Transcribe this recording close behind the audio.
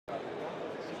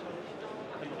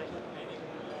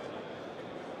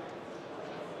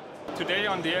Today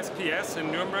on the SPS in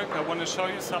Nuremberg, I want to show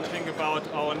you something about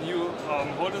our new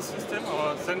holder system,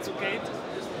 our SensoGate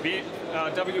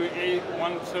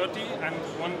WA130 and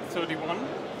 131.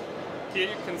 Here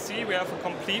you can see we have a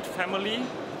complete family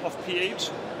of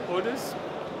pH holders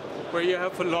where you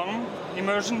have a long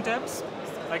immersion depth.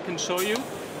 I can show you.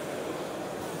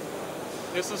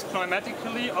 This is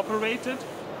climatically operated,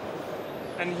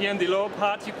 and here in the lower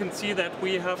part you can see that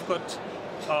we have got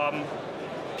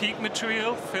PEEK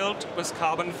material filled with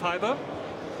carbon fiber.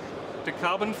 The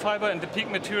carbon fiber and the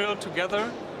PEEK material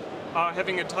together are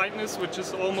having a tightness which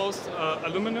is almost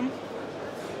aluminum,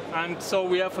 and so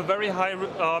we have a very high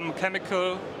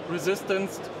chemical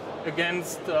resistance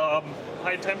against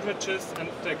high temperatures and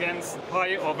against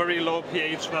high or very low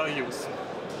pH values.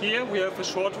 Here we have a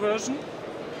short version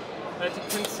that you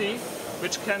can see,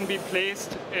 which can be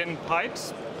placed in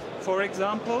pipes, for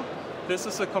example. This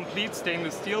is a complete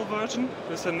stainless steel version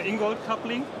with an ingold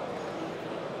coupling,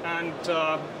 and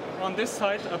on this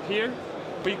side up here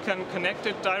we can connect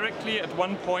it directly at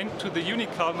one point to the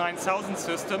Unical 9000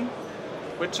 system,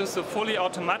 which is a fully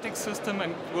automatic system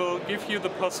and will give you the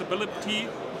possibility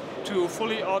to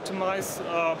fully optimize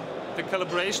the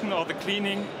calibration or the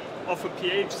cleaning of a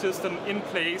pH system in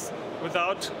place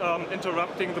without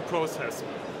interrupting the process.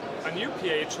 A new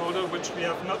pH holder, which we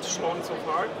have not shown so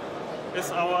far, is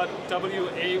our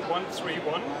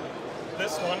WA131.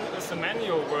 This one is the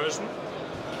manual version.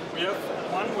 We have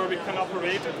one where we can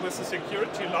operate it with a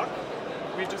security lock.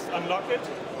 We just unlock it,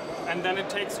 and then it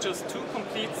takes just 2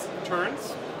 complete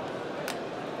turns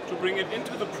to bring it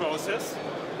into the process,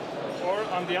 or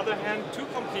on the other hand 2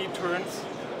 complete turns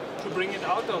to bring it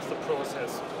out of the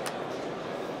process.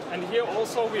 And here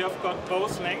also we have got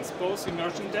both lengths, both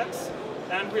immersion depths,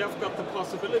 and we have got the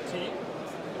possibility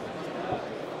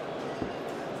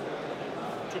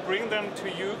to bring them to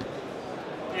you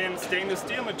in stainless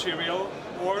steel material,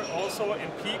 or also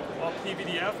in PEEK or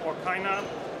PVDF or Knick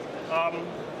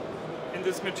in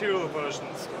these material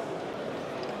versions.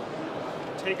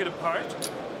 Take it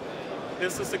apart.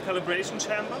 This is the calibration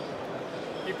chamber.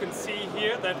 You can see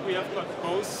here that we have got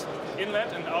both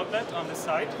inlet and outlet on the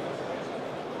side.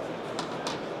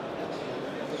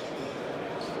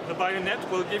 The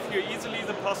bayonet will give you easily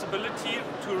the possibility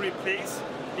to replace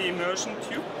the immersion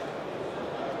tube.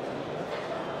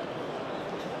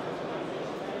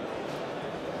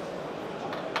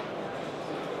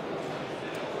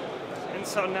 And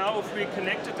so now if we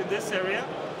connect it in this area,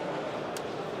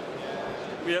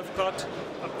 we have got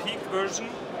a PEEK version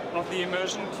of the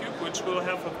immersion tube, which will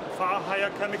have a far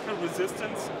higher chemical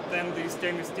resistance than the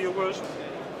stainless steel version.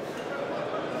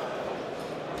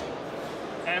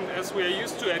 And as we are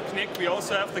used to at Knick, we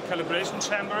also have the calibration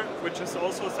chamber, which is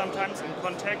also sometimes in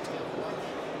contact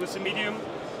with the medium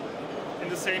in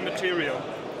the same material.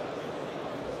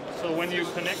 So when you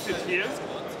connect it here,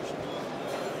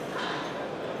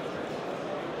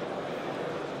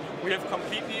 we have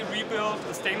completely rebuilt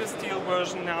a stainless steel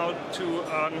version now to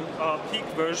a PEEK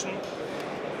version,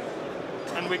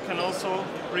 and we can also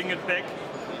bring it back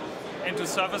into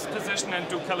service position and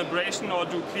do calibration or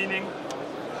do cleaning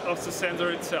of the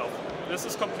sensor itself. This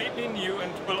is completely new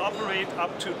and will operate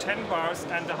up to 10 bars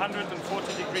and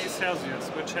 140 degrees Celsius,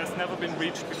 which has never been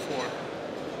reached before.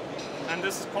 And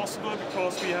this is possible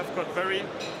because we have got very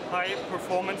high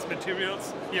performance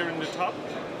materials here in the top,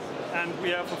 and we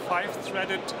have a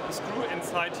 5-threaded screw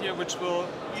inside here, which will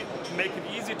make it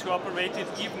easy to operate it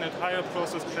even at higher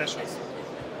process pressures.